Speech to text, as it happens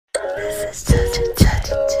is just a touch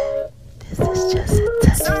of J. This is just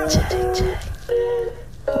a touch of J.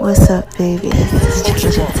 What's up, baby? This is just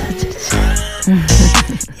a touch of J.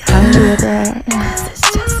 Y'all hear that? This is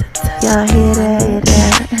just a touch. Y'all hear that?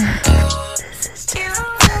 This is just a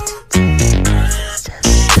touch of J. This is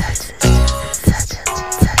just a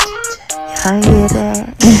touch. Y'all hear that?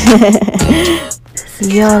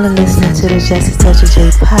 Y'all are listening to the Just a Touch of J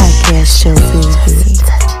podcast show, baby.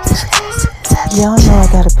 Y'all know I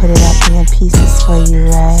gotta put it out there in pieces for you,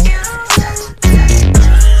 right?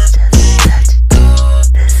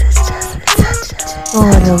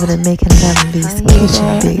 Going over to making lemon bees kitchen,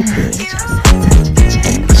 baby.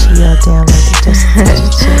 Y'all down like the Just a Touch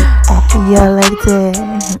of J. Y'all like that?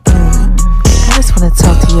 I just wanna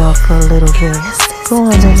talk to y'all for a little bit. Go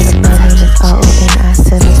on over to my name is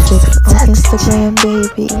RONI76 on Instagram,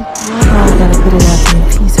 baby. Y'all know I gotta put it out there in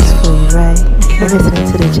pieces for you, right? You're listening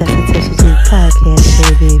to the Just a Touch of J podcast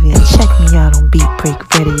show, baby. And check me out on Beat Break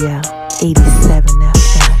Radio, 87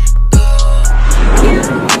 FM.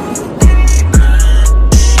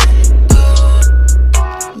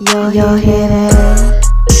 Y'all hear that?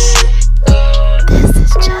 This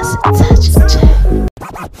is Just a Touch of J.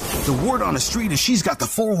 The word on the street is she's got the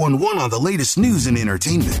 411 on the latest news and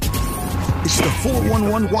entertainment. It's the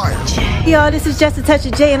 411 Wire. Yo, this is Just a Touch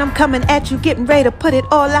of J, and I'm coming at you, getting ready to put it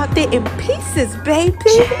all out there in pieces, baby.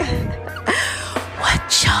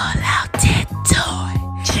 What y'all out there doing?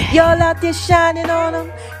 Y'all out there shining on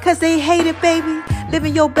them, cause they hate it, baby.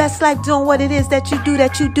 Living your best life, doing what it is that you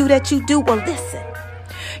do. Well, listen.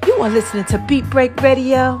 You are listening to Beat Break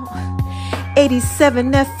Radio,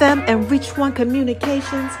 87 FM, and Reach One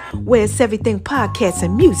Communications, where it's everything podcasts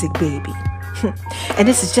and music, baby. And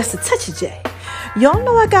this is Just a Touch of J. Y'all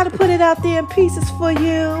know I gotta put it out there in pieces for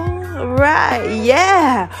you. Right,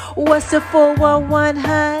 yeah. What's the 411,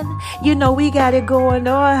 hun? You know we got it going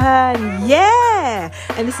on, hun. Yeah.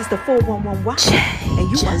 And this is the 411 Wire. And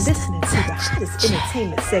you are listening to the hottest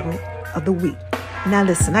entertainment segment of the week. Now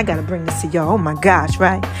listen, I gotta bring this to y'all. Oh my gosh,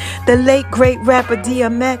 right? The late, great rapper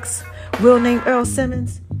DMX, real name Earl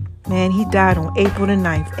Simmons. Man, he died on April the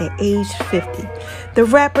 9th at age 50. The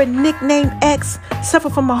rapper nicknamed X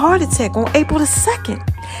suffered from a heart attack on April the 2nd.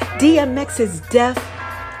 DMX's death,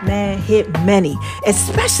 man, hit many,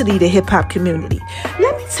 especially the hip-hop community.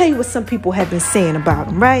 Let me tell you what some people have been saying about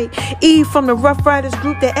him, right? Eve from the Rough Riders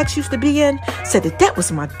group that X used to be in said that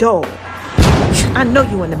was my dog. I know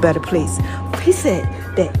you in a better place. He said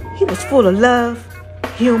that he was full of love,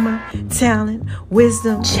 humor, talent,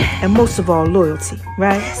 wisdom, and most of all, loyalty,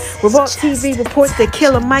 right? Revolt TV reports that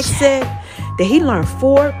Killer Mike said that he learned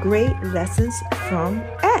 4 great lessons from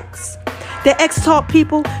X. That X taught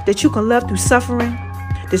people that you can love through suffering.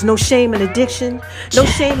 There's no shame in addiction, no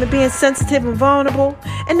shame in being sensitive and vulnerable.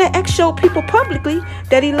 And that X showed people publicly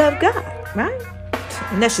that he loved God, right?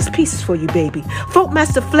 And that's just pieces for you, baby.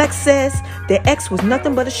 Folkmaster Flex says that X was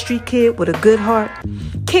nothing but a street kid with a good heart.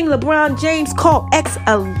 King LeBron James called X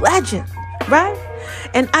a legend, right?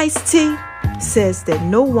 And Ice-T says that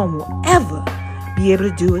no one will ever be able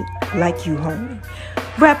to do it like you, homie.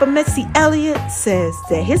 Rapper Missy Elliott says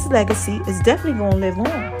that his legacy is definitely going to live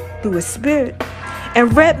on through his spirit.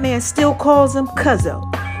 And Redman still calls him Cuzzo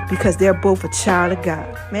because they're both a child of God,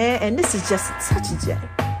 man. And this is Just a Touch of J.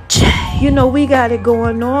 You know we got it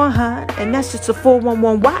going on, huh? And that's just a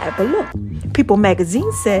 411 Wire. But look, People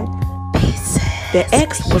Magazine said that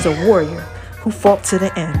X was a warrior who fought to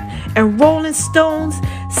the end. And Rolling Stones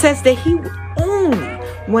says that he only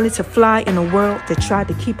wanted to fly in a world that tried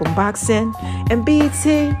to keep him boxed in. And BET,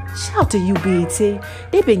 shout out to you, BET.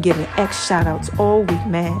 They've been giving X shout-outs all week,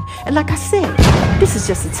 man. And like I said, this is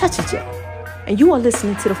Just a Touch of J. And you are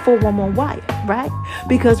listening to the 411 Wire, right?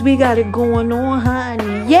 Because we got it going on,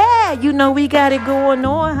 honey. Yeah, you know we got it going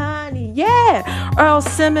on, honey. Yeah. Earl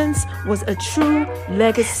Simmons was a true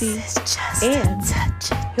legacy. And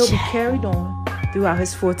he'll be carried on throughout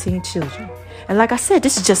his 14 children. And like I said,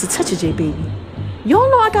 this is Just a Touch of J, baby. Y'all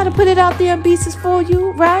know I got to put it out there in pieces for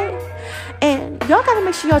you, right? And y'all got to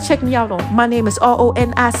make sure y'all check me out on my name is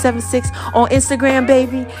RONI76 on Instagram,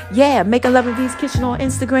 baby. Yeah, Making Love in V's Kitchen on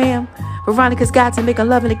Instagram. Veronica's Guide to Making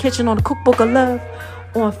Love in the Kitchen on the Cookbook of Love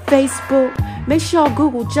on Facebook. Make sure y'all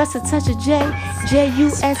Google Just a Touch of J,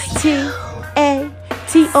 JUSTATOUCH_J.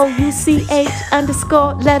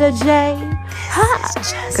 Ha!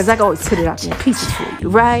 Because I can always put it out there in pieces for you,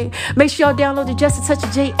 right? Make sure y'all download the Just a Touch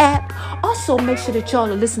of J app. Also, make sure that y'all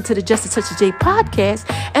are listening to the Just a Touch of J podcast.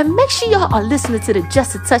 And make sure y'all are listening to the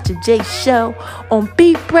Just a Touch of J show on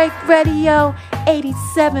Beat Break Radio,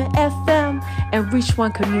 87 FM, and Reach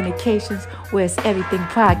One Communications, where it's everything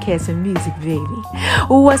podcast and music, baby.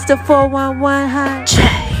 What's the 411, huh?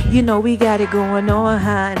 You know we got it going on,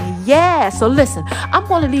 honey. Yeah, so listen, I'm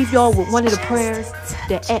going to leave y'all with one of the prayers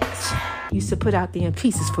that X used to put out there in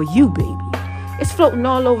pieces for you, baby. It's floating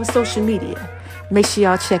all over social media. Make sure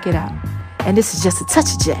y'all check it out. And this is just a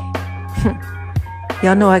touch of J.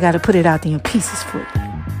 Y'all know I got to put it out there in pieces for you.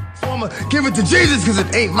 So I'ma give it to Jesus because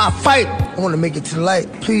it ain't my fight. I want to make it to the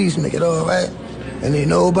light. Please make it all right. And ain't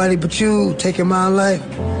nobody but you taking my life.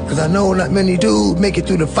 Cause I know not many do make it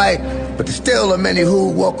through the fight. But there's still are many who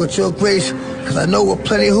walk with your grace. Cause I know of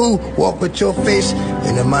plenty who walk with your face.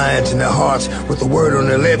 In their minds and their hearts with the word on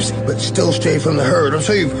their lips. But still stray from the herd. I'm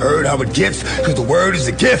sure you've heard how it gets. Cause the word is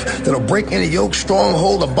a gift that'll break any yoke,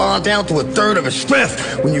 stronghold, or bond down to a third of its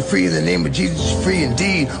strength. When you're free in the name of Jesus, you're free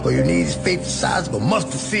indeed. All you need is faith the size of a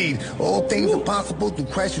mustard seed. All things are possible through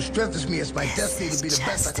Christ who strengthens me. It's my destiny to be the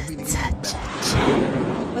best I can be to get better.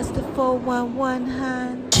 What's the 411,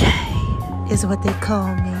 hon? J is what they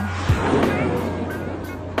call me.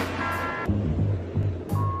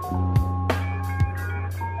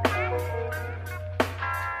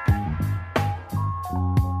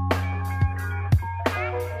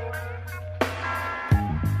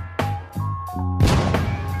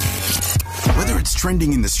 Whether it's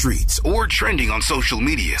trending in the streets or trending on social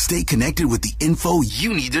media, stay connected with the info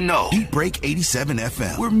you need to know. Beat Break 87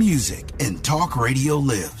 FM, where music and talk radio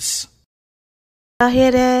lives. Y'all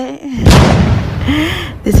hear that?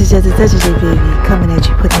 This is just a touch of J, baby, coming at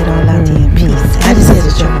you, putting it all out there in peace. I just had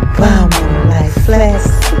to drop a bomb on them like flex.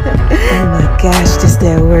 Oh my gosh, this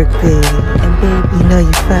that work, baby. And baby, you know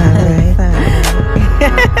you fine, right?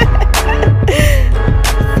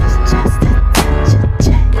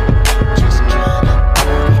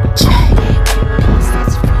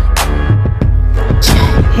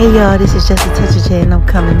 Hey y'all, this is just a touch of J, and I'm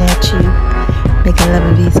coming at you, making love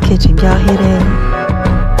in V's kitchen. Y'all hear that?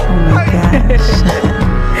 Oh my gosh.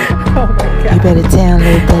 Oh my God. You better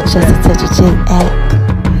download that Just a Touch of J app.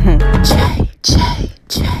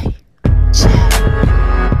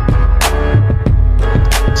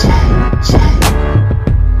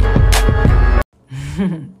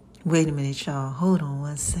 Wait a minute, y'all. Hold on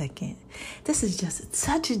 1 second. This is Just a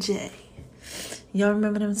Touch of J. Y'all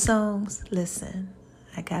remember them songs? Listen,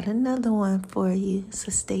 I got another one for you,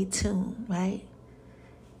 so stay tuned, right?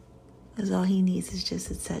 Because all he needs is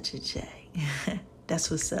just a touch of J.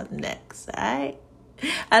 That's what's up next, all right?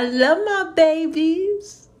 I love my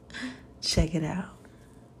babies. Check it out.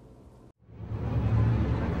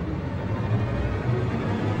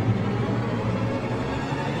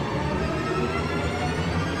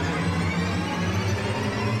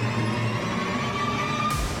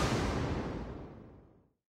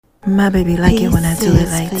 My baby like it when I do it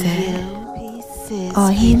like that. All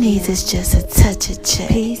he needs is just a touch of J.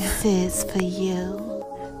 Pieces for you.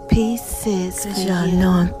 Pieces for you. Y'all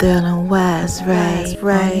know I'm thorough and wise, right?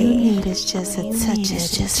 All you need is just a touch of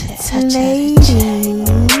J. Ladies,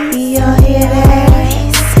 y'all hear that?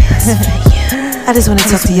 I just want to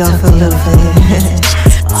talk to y'all for a little bit.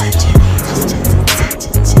 All you need is just a touch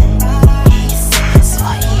of J. Pieces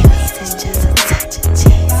for you. Just a touch of J.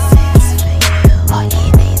 All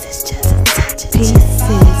you need is just a touch of J. Pieces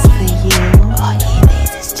for you. All you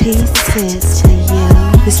need is pieces for you.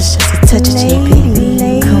 This is just a touch of J,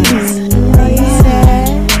 baby. Come on.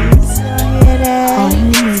 All you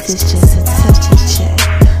need is just a touch of J.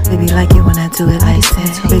 Baby like it when I do it like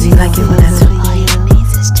that. Baby like it when I do it.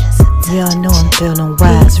 Y'all know I'm feeling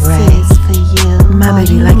wise, right? My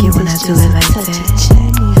baby like it when I do it like that.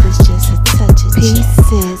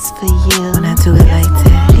 Pieces for you. When I do it like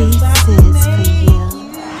that. Pieces for you.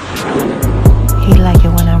 He like it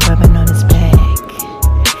when I'm rubbing on his back.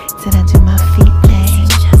 Then I do my feet thing.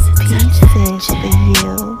 Pieces for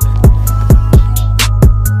you.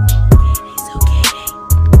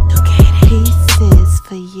 Pieces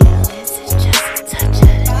for you. This is just a touch of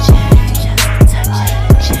the J. Just a touch of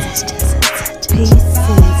the J. This is just a touch of pieces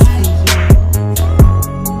for you.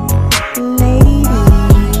 Ladies,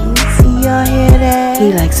 y'all hear that? He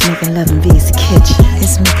likes making love in V's kitchen.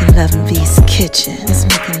 It's making love in V's kitchen. It's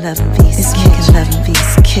making love in V's kitchen. It's making love in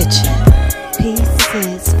V's kitchen. Pieces for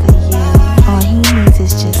you. All he needs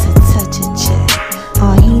is just a touch of J.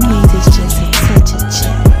 All he needs is just a touch of J.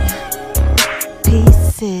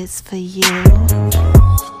 Pieces for you.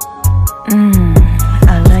 I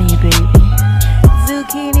love you, baby.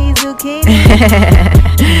 Zucchini, zucchini.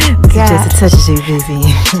 Just a touch of J, baby.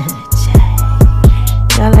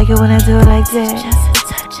 Y'all like it when I do it like that? Just a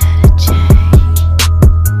touch of the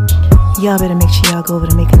J. Y'all better make sure y'all go over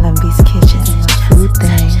to Making Love in V's kitchen. My food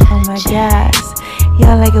thing. Oh my gosh.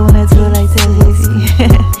 Y'all like it when I do it like that, baby.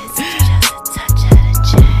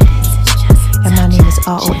 And my name is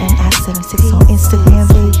RONIC. Just76 on Instagram,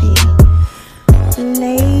 baby.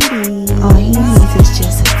 Ladies, all he needs is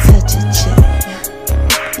just a touch of check.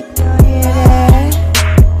 Y'all hear that?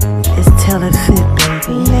 It's tell it fit,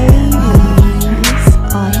 baby. Ladies,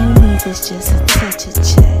 all he needs is just a touch of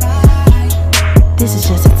check. This is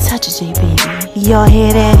just a touch of J, baby. Y'all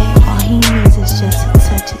hear that? All he needs is just a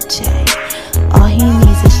touch of J. All he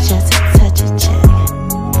needs is just a touch of J.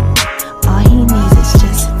 All he needs is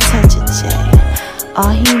just a touch of J. All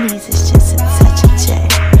he needs is just a touch of J.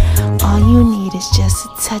 All you need is just a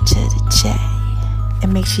touch of the J.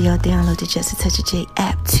 And make sure y'all download the Just a Touch of J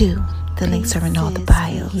app too. The links are in all the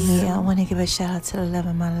bios. Yeah, I want to give a shout out to the love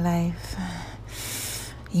of my life.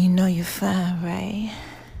 You know you're fine, right?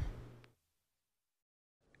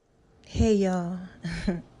 Hey y'all.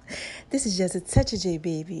 This is Just a Touch of J,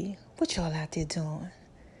 baby. What y'all out there doing?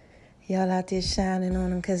 Y'all out there shining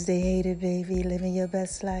on them cause they hate it, baby. Living your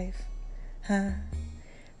best life. Huh?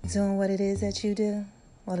 Doing what it is that you do?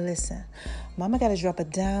 Well, listen. Mama gotta drop a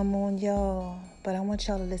dime on y'all. But I want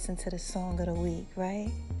y'all to listen to the song of the week, right?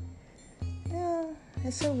 Yeah,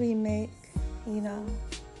 it's a remake, you know,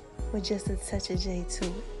 with just a touch of J to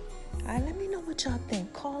it. Alright, let me know what y'all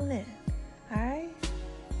think. Call in. Alright?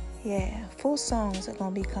 Yeah, full songs are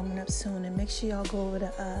gonna be coming up soon. And make sure y'all go over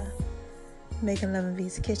to Making Love in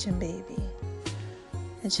V's Kitchen, baby.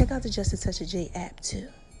 And check out the Just a Touch of J app too.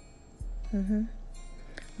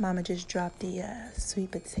 Mama just dropped the sweet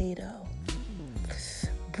potato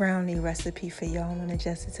brownie recipe for y'all on the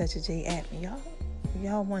Just a Touch of J app.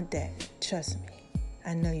 Y'all want that. Trust me.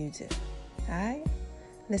 I know you do. Alright?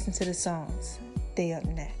 Listen to the songs. They up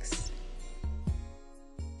next.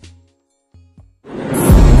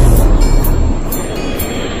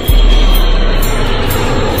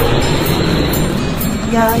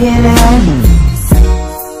 Y'all hear that?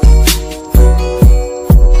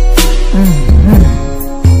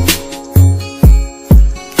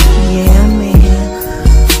 Yeah, man.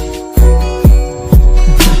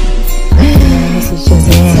 This is just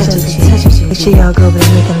a touch of J. Make sure y'all go over to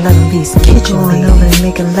Making Love in V's Kitchen. Going over to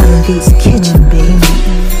Making Love in V's Kitchen, baby.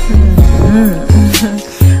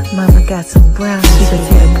 Mama got some sweet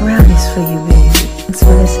potato brownies for you, baby. Thanks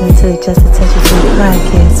for listening to the Just a Touch of J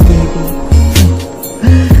podcast, baby.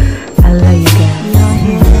 I love you guys.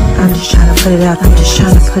 I'm just trying to put it out. I'm just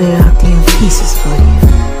trying to put it out there in pieces for you.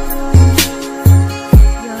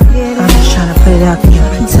 I'm just trying to put it out there. I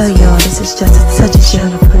can tell y'all this is just a touch of J.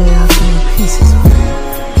 Trying to put it out there in pieces for you.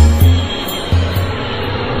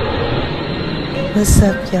 What's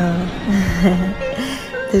up, y'all?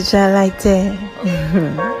 Did y'all like that?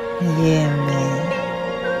 Yeah, man.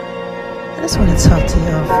 I just want to talk to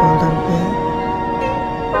y'all for a little bit.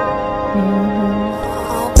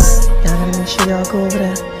 Y'all gotta make sure y'all go over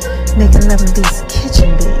there Making Love in V's Kitchen,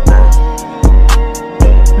 baby.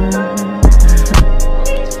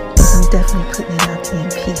 Cause I'm definitely putting it out there in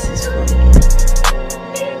pieces for you.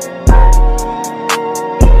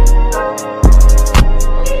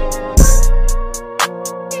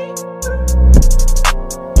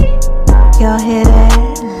 Y'all hear that?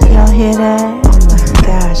 Y'all hear that? Oh my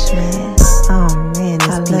gosh, man. Oh man,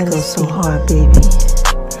 this beat goes so hard, baby.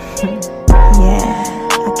 Yeah.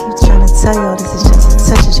 Tell y'all this is just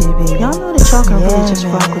a touch of J, baby. Y'all know that y'all can really just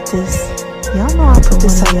rock with this. Y'all know I put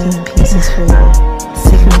this out in pieces for you.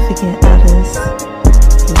 Significant others.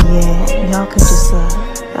 Yeah, y'all can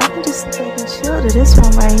just chill to this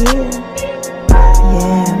one right here.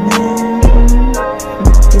 Yeah, man.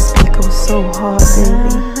 This beat goes so hard,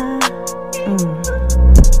 baby.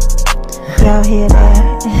 Y'all hear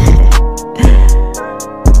that?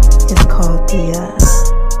 It's called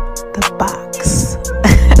the box.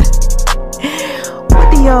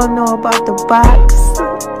 Y'all know about the box?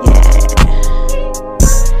 Yeah.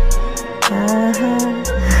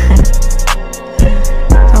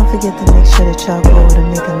 Don't forget to make sure that y'all go over to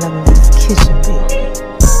Making Love in V's Kitchen, baby.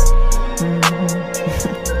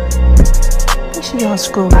 Make sure y'all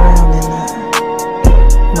scroll around and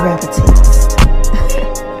grab a taste.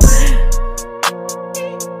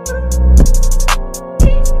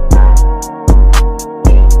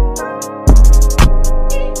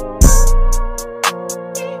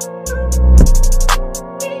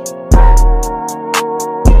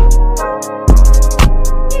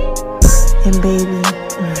 And baby,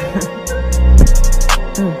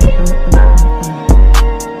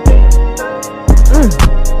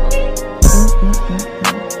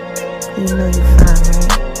 you know you're fine,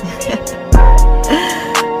 right?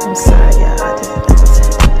 I'm sorry, y'all. I just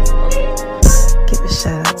give a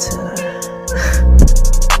shout out to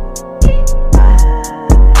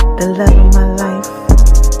the love of my life.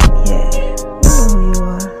 Yeah, you know who you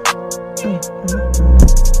are.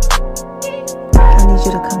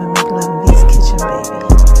 trying to make love in V's kitchen, baby.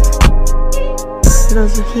 Little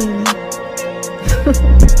zucchini.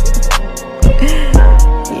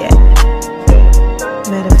 Yeah.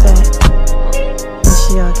 Matter of fact, make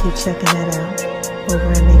sure y'all keep checking that out over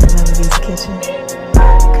at Making Love in V's kitchen.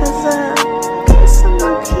 Cause got some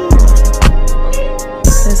zucchini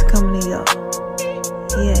that's coming to y'all.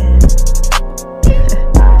 Yeah.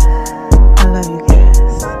 I love you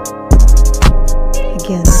guys.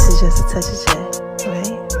 Again, this is just a touch of J,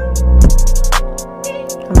 right?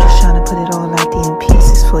 I'm just trying to put it all out there in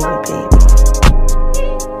pieces for you, baby.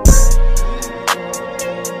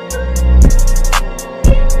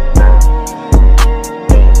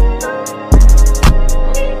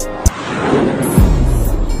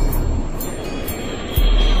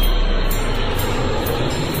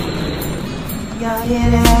 Y'all hear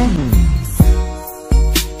that?